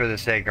 just for the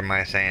sake of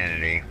my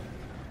sanity,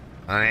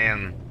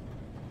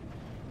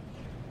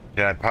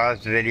 should I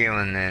pause the video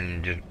and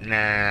then just,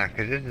 nah,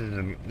 cause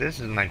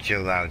this is my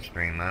chilled out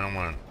stream. I don't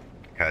want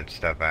to cut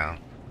stuff out.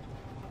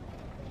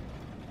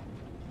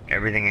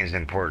 Everything is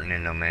important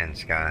in No Man's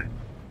Sky.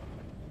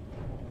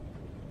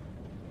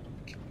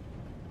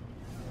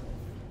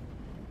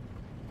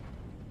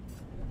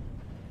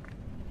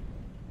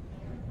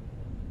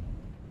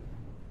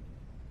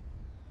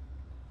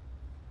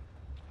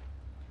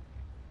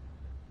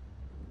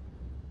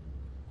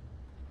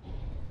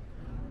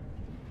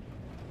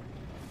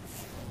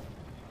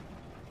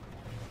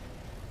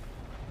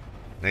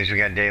 At least we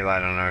got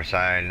daylight on our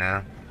side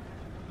now.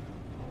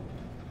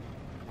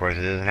 Of course,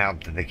 it doesn't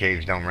help that the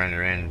caves don't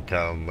render in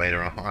until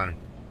later on.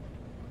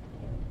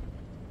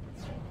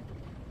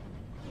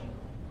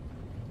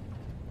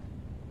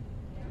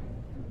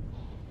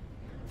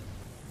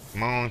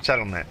 Come on,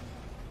 settlement.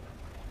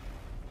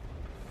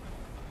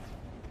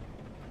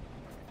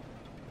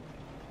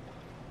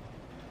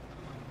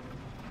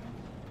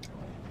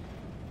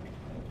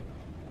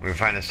 We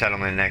find a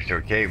settlement next to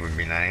a cave would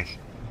be nice.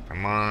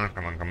 Come on,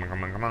 come on, come on,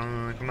 come on, come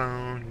on, come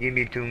on. Give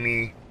it to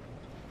me.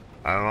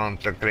 I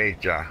want the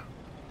creature.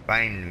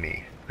 Find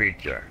me,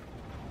 creature.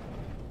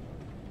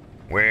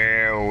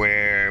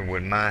 Where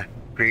would my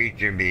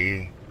creature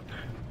be?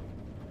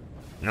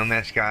 No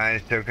Man's Sky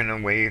is taken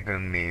away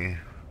from me.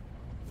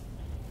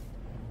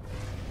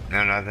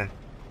 No, nothing.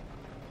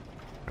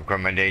 I've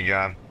got my day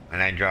job, my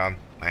night job,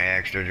 my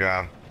extra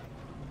job.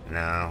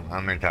 No,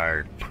 I'm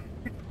retired.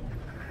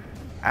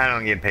 I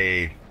don't get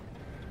paid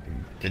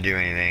to do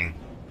anything.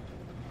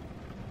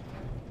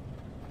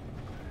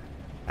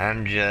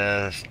 I'm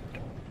just,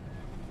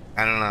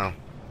 I don't know.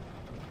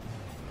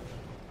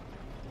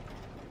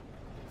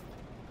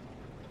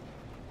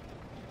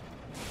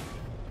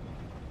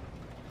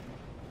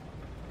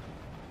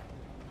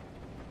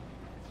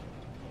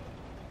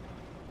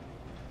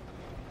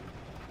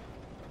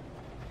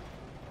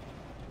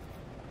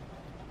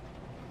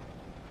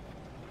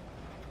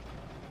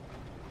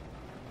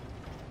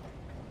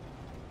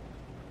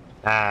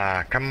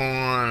 Ah, come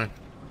on.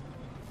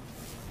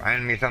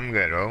 Find me something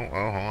good. Oh,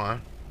 hold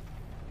on.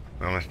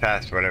 We're almost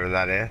past whatever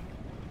that is.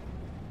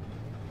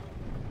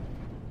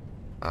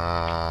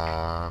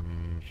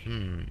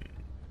 Hmm.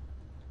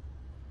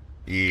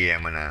 Yeah,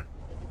 I'm gonna.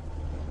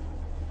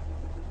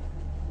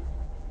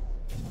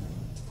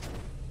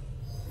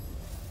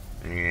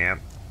 Yep.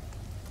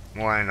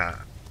 Why not?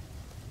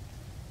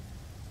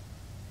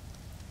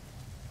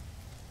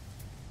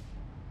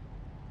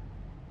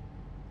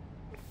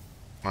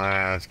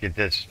 Let's get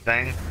this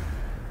thing.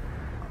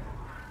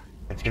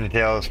 It's gonna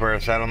tell us where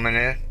a settlement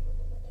is.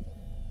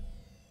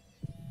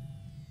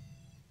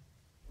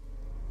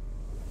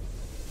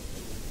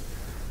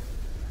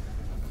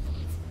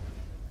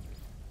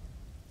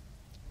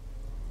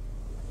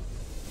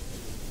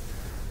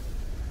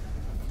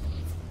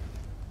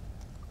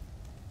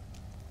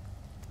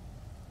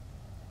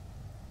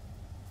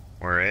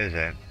 Where is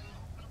it?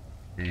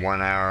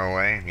 1 hour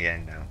away? Yeah,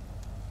 no.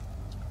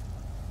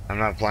 I'm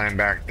not flying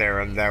back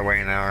there that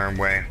way an hour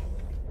away.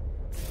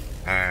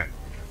 Alright.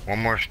 One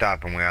more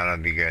stop and we ought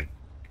to be good.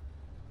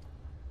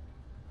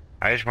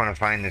 I just want to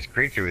find this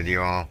creature with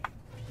you all.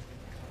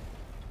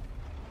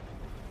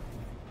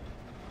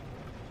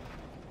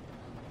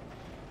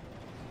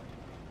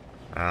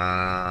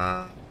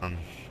 Um,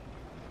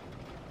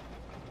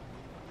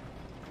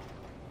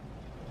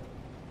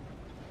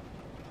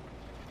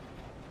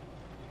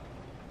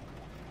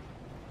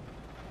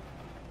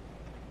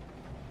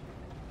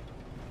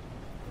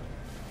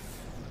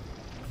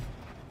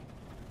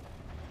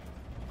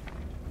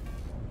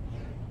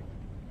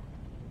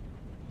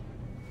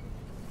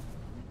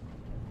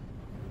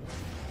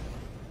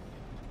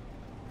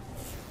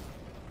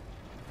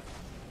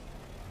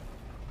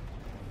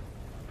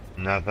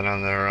 Nothing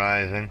on the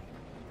horizon.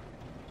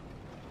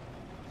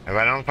 If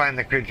I don't find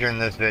the creature in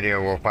this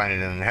video, we'll find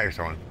it in the next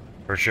one.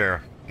 For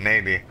sure.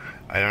 Maybe.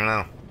 I don't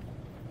know.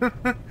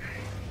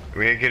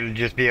 We could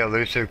just be an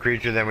elusive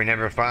creature that we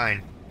never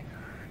find.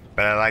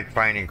 But I like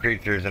finding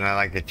creatures, and I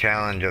like the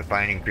challenge of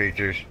finding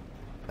creatures.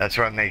 That's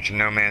what makes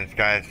No Man's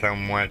Sky so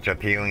much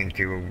appealing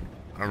to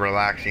a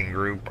relaxing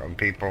group of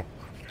people.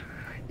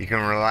 You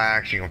can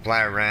relax, you can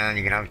fly around,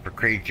 you can hunt for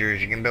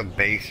creatures, you can build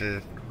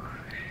bases.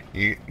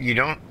 You're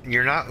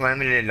not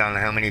limited on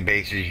how many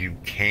bases you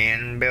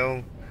can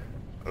build.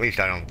 At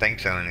least I don't think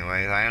so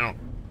anyways. I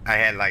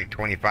had like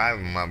 25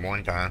 of them at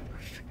one time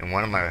in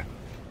one of my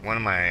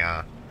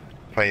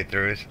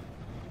playthroughs.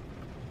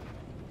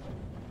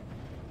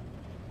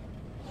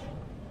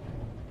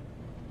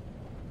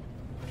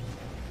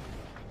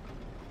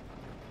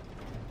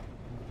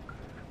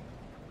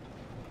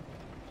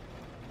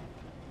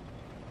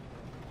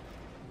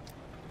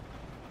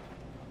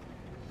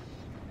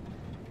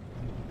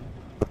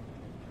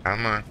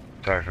 Come on.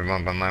 Sorry for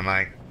bumping my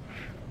mic.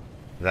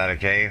 Is that a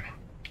cave?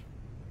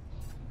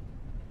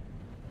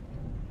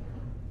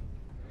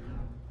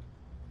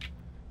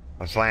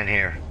 Let's land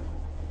here.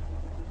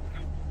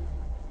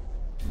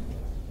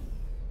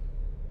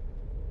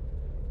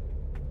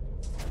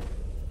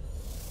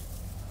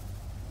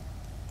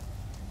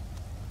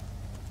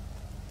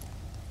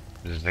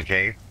 This is the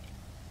cave.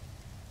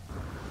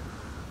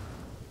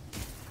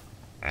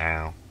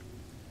 Ow.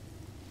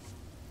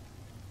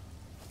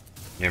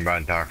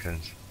 Nearby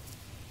toxins.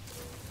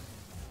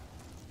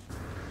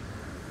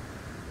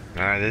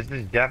 Alright, this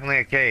is definitely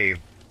a cave.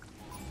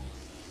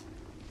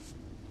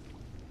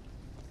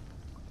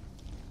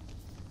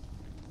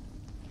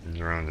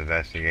 This room's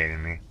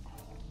investigating me.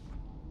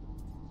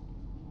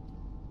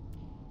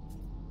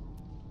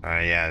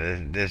 Yeah,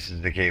 this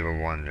is the Cave of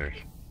Wonders.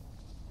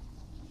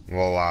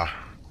 We'll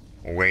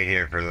wait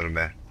here for a little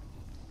bit.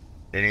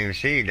 Didn't even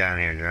see you down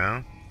here,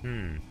 Joe.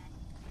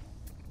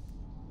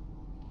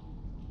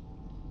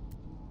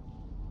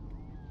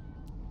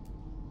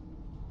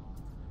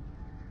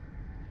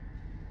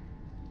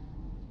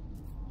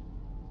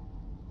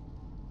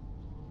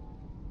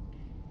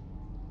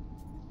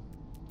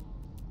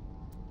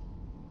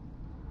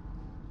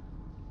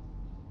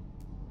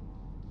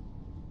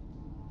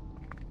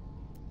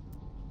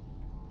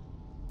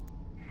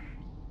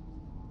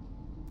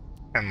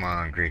 Come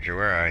on, creature,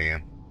 where are you?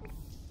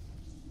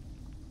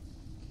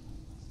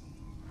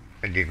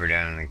 Get deeper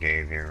down in the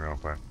cave here real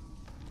quick.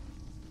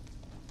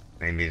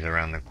 Maybe he's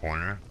around the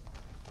corner.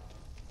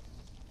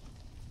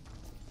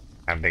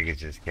 How big is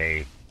this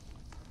cave?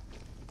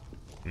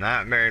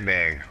 Not very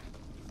big.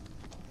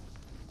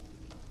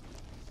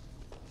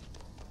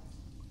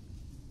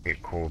 Be a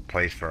cool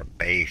place for a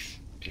base.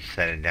 Just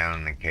set it down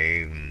in the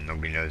cave and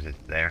nobody knows it's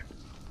there.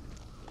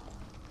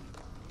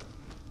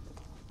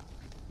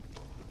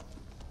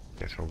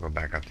 Guess we'll go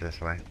back up this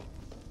way.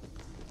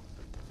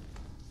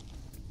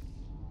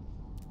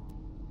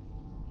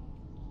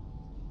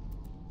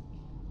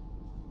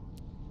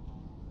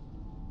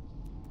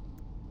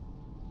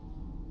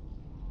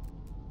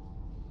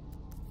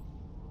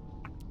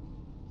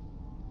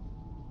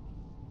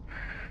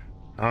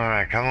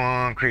 Alright, come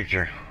on,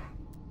 creature.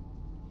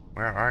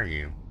 Where are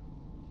you?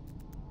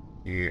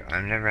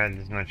 I've never had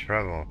this much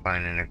trouble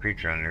finding a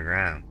creature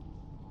underground.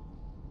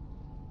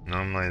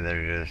 Normally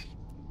they're just,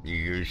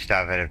 you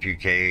stop at a few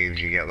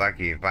caves, you get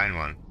lucky, you find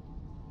one.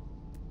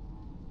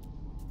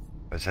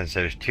 But since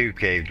there's two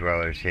cave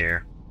dwellers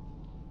here,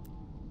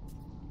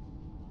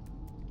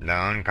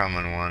 The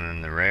uncommon one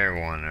and the rare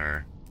one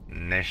are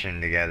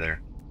mission together.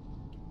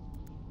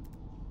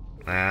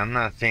 I'm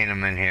not seeing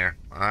them in here.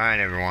 Alright,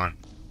 everyone.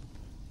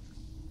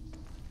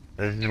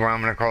 This is where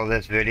I'm going to call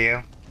this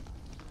video.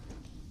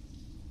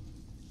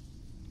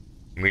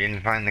 We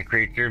didn't find the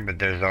creature, but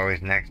there's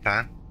always next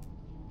time.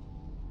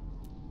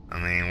 I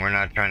mean, we're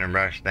not trying to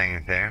rush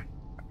things there.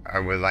 I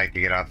would like to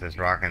get off this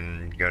rock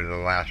and go to the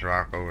last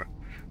rock over.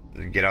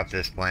 Get off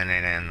this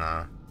planet and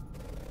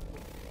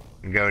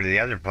go to the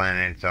other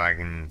planet so I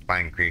can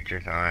find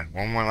creatures. Alright,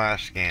 one more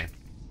last scan.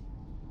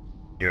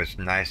 Do it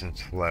nice and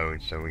slow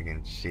so we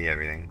can see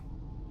everything.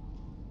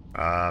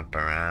 Up,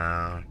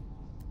 around.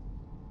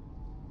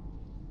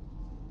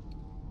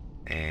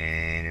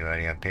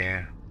 Anybody up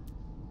here?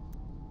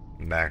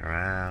 Back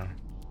around.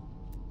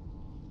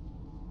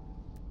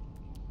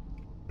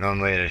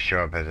 Normally it'll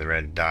show up as a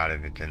red dot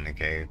if it's in the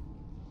cave.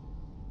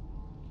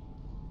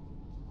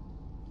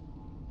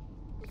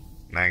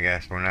 I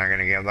guess we're not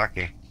gonna get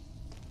lucky.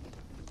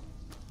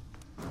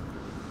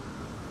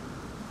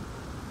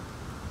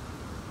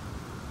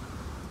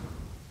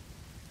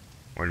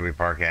 Where do we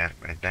park at?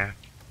 Right there?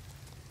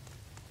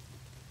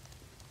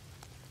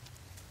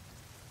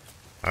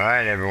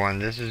 Alright everyone,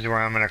 this is where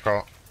I'm gonna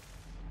call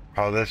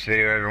this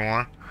video,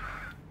 everyone.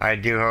 I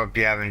do hope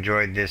you have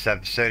enjoyed this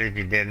episode. If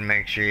you did,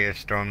 make sure you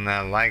storm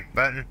that like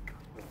button.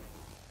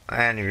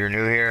 And if you're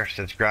new here,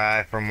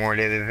 subscribe for more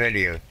daily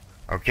videos.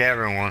 Okay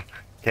everyone,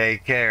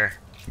 take care.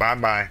 Bye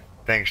bye.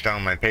 Thanks to all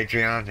my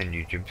Patreons and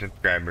YouTube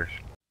subscribers.